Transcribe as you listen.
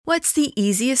What's the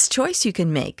easiest choice you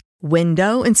can make?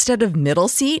 Window instead of middle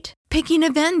seat? Picking a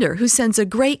vendor who sends a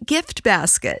great gift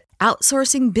basket?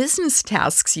 Outsourcing business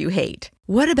tasks you hate?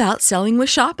 What about selling with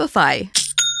Shopify?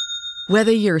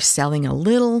 Whether you're selling a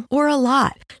little or a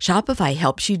lot, Shopify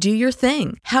helps you do your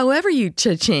thing, however you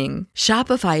cha-ching.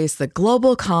 Shopify is the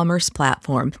global commerce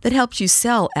platform that helps you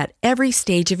sell at every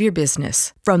stage of your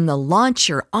business. From the launch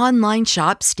your online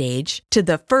shop stage to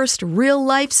the first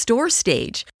real-life store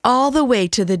stage, all the way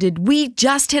to the did we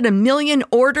just hit a million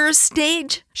orders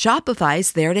stage.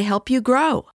 Shopify's there to help you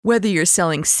grow. Whether you're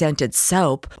selling scented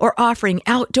soap or offering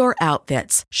outdoor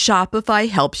outfits, Shopify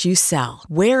helps you sell.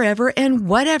 Wherever and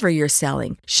whatever you're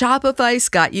selling, Shopify's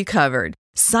got you covered.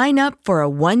 Sign up for a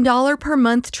 $1 per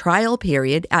month trial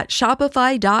period at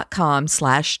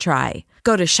shopify.com/try.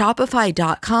 Go to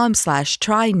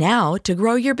shopify.com/try now to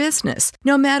grow your business,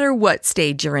 no matter what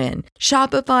stage you're in.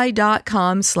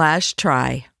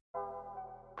 Shopify.com/try.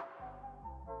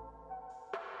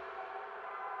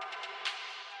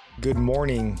 Good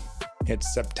morning.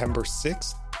 It's September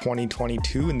 6th,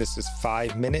 2022, and this is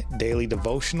 5-Minute Daily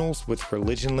Devotionals with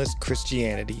Religionless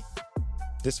Christianity.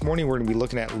 This morning, we're going to be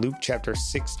looking at Luke chapter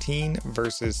 16,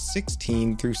 verses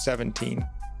 16 through 17.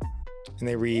 And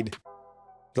they read,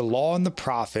 "The law and the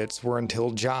prophets were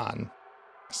until John.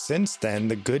 Since then,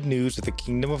 the good news of the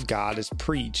kingdom of God is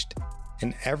preached,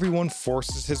 and everyone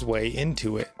forces his way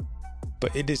into it.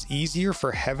 But it is easier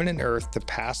for heaven and earth to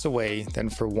pass away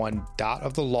than for one dot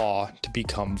of the law to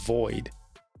become void."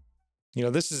 You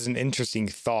know, this is an interesting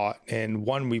thought and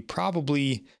one we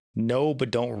probably know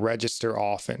but don't register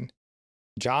often.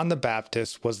 John the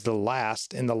Baptist was the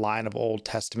last in the line of Old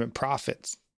Testament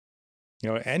prophets. You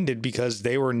know, it ended because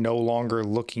they were no longer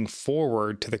looking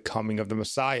forward to the coming of the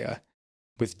Messiah.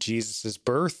 With Jesus'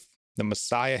 birth, the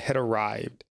Messiah had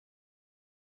arrived.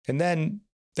 And then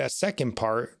that second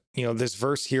part, this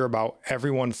verse here about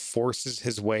everyone forces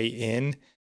his way in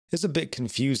is a bit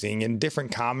confusing, and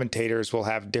different commentators will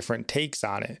have different takes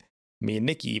on it. Me and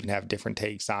Nikki even have different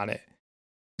takes on it.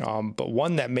 But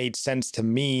one that made sense to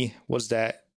me was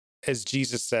that, as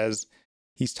Jesus says,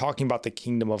 he's talking about the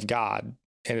kingdom of God,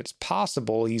 and it's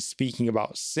possible he's speaking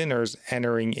about sinners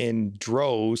entering in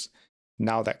droves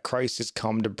now that Christ has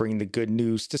come to bring the good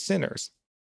news to sinners.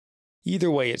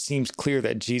 Either way, it seems clear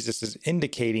that Jesus is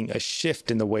indicating a shift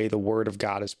in the way the word of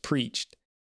God is preached.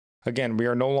 Again, we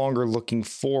are no longer looking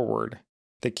forward.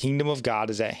 The kingdom of God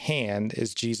is at hand,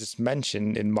 as Jesus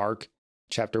mentioned in Mark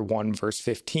chapter 1, verse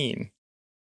 15.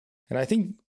 And I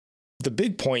think the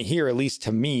big point here, at least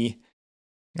to me,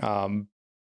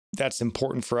 that's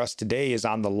important for us today is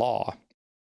on the law.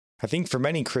 I think for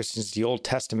many Christians, the Old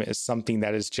Testament is something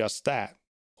that is just that,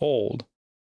 old.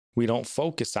 We don't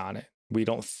focus on it. We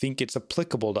don't think it's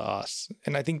applicable to us.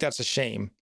 And I think that's a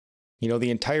shame. The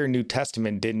entire New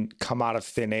Testament didn't come out of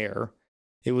thin air.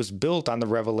 It was built on the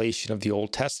revelation of the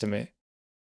Old Testament.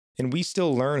 And we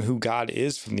still learn who God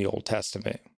is from the Old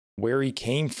Testament, where he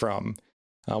came from,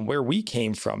 where we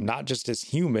came from, not just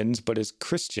as humans, but as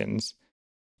Christians,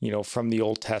 from the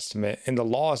Old Testament. And the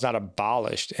law is not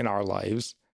abolished in our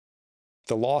lives.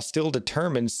 The law still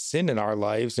determines sin in our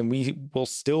lives, and we will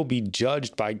still be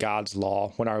judged by God's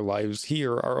law when our lives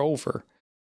here are over.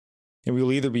 And we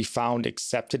will either be found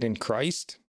accepted in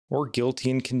Christ or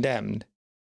guilty and condemned.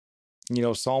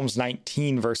 Psalms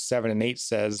 19, verse 7 and 8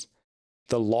 says,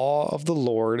 "The law of the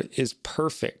Lord is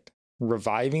perfect,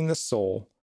 reviving the soul.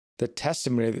 The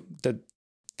testimony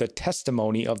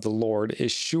of the Lord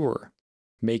is sure,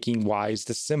 making wise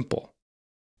the simple.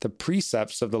 The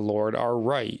precepts of the Lord are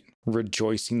right,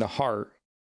 rejoicing the heart.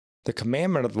 The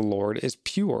commandment of the Lord is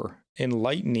pure,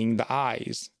 enlightening the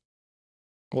eyes."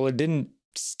 Well, it didn't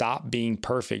stop being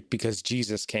perfect because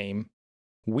Jesus came.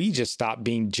 We just stopped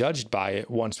being judged by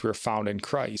it once we're found in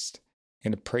Christ.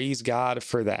 And praise God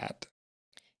for that.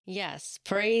 Yes,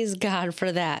 praise God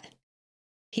for that.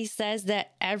 He says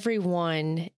that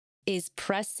everyone is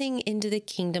pressing into the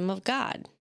kingdom of God.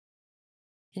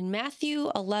 In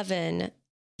Matthew 11,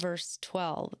 verse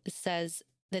 12, it says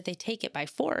that they take it by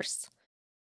force.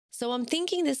 So I'm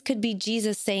thinking this could be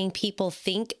Jesus saying people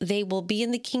think they will be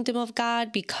in the kingdom of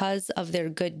God because of their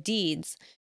good deeds,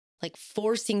 like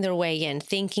forcing their way in,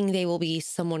 thinking they will be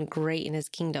someone great in his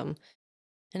kingdom.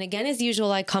 And again, as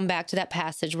usual, I come back to that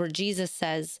passage where Jesus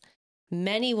says,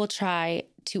 many will try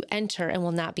to enter and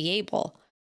will not be able.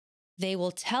 They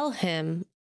will tell him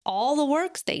all the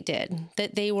works they did,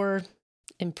 that they were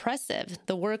impressive,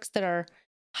 the works that are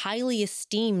highly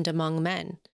esteemed among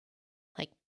men,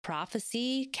 like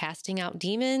prophecy, casting out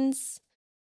demons,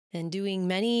 and doing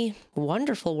many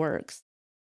wonderful works.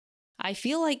 I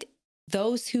feel like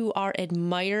those who are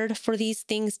admired for these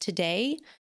things today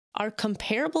are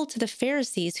comparable to the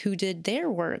Pharisees who did their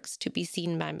works to be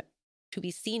seen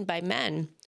by men.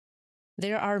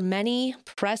 There are many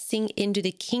pressing into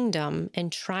the kingdom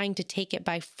and trying to take it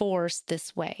by force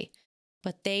this way,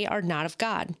 but they are not of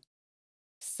God.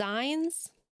 Signs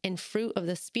and fruit of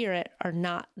the Spirit are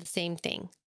not the same thing.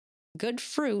 Good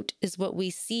fruit is what we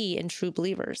see in true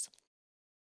believers.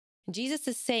 Jesus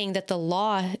is saying that the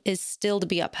law is still to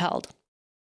be upheld.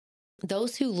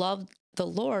 Those who love the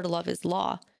Lord love his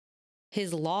law.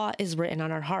 His law is written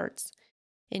on our hearts.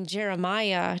 In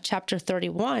Jeremiah chapter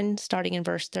 31, starting in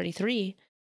verse 33,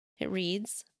 it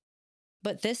reads,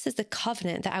 "But this is the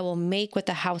covenant that I will make with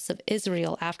the house of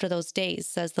Israel after those days,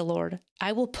 says the Lord.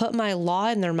 I will put my law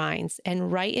in their minds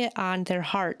and write it on their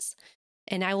hearts,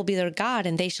 and I will be their God,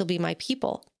 and they shall be my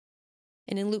people."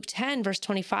 And in Luke 10, verse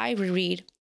 25, we read,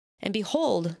 "And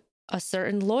behold, a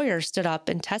certain lawyer stood up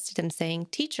and tested him, saying,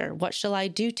 'Teacher, what shall I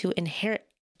do to inherit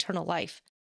eternal life?'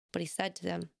 But he said to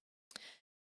them,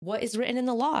 'What is written in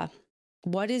the law?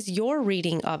 What is your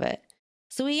reading of it?'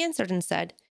 So he answered and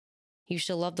said, 'You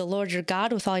shall love the Lord your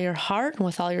God with all your heart and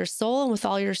with all your soul and with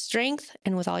all your strength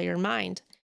and with all your mind,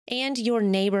 and your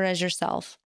neighbor as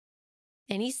yourself.'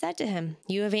 And he said to him,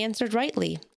 'You have answered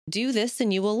rightly. Do this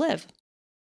and you will live.'"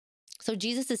 So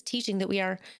Jesus is teaching that we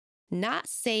are not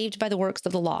saved by the works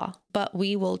of the law, but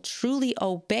we will truly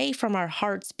obey from our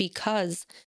hearts because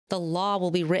the law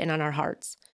will be written on our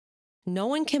hearts. No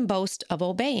one can boast of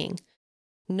obeying.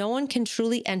 No one can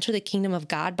truly enter the kingdom of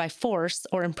God by force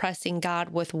or impressing God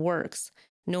with works,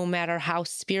 no matter how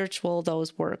spiritual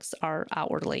those works are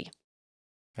outwardly.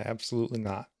 Absolutely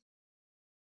not.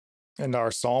 And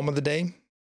our psalm of the day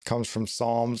comes from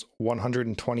Psalms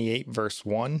 128, verse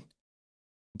 1.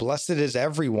 "Blessed is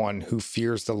everyone who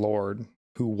fears the Lord,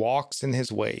 who walks in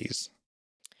his ways."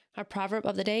 Our proverb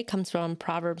of the day comes from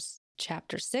Proverbs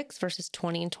chapter 6, verses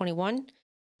 20 and 21.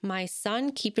 "My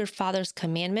son, keep your father's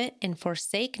commandment and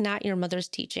forsake not your mother's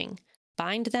teaching.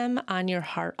 Bind them on your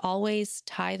heart always,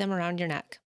 tie them around your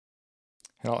neck."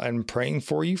 And I'll end praying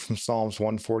for you from Psalms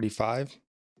 145.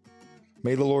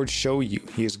 "May the Lord show you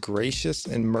he is gracious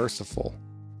and merciful,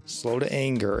 slow to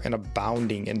anger and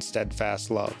abounding in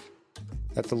steadfast love.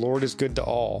 That the Lord is good to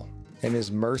all, and his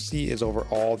mercy is over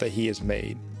all that he has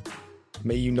made.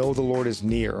 May you know the Lord is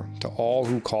near to all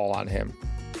who call on him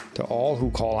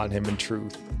in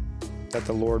truth. That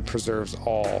the Lord preserves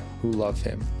all who love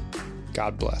him."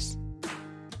 God bless.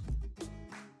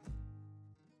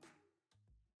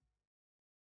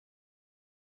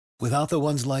 Without the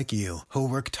ones like you, who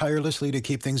work tirelessly to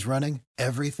keep things running,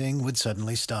 everything would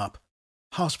suddenly stop.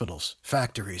 Hospitals,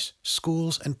 factories,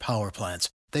 schools, and power plants,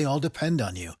 they all depend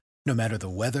on you. No matter the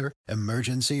weather,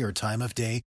 emergency, or time of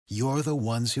day, you're the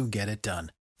ones who get it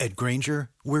done. At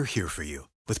Grainger, we're here for you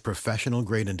with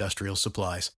professional-grade industrial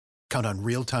supplies. Count on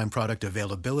real-time product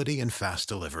availability and fast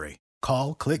delivery.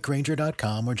 Call, click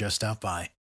Grainger.com, or just stop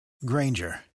by.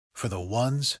 Grainger, for the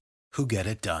ones who get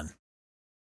it done.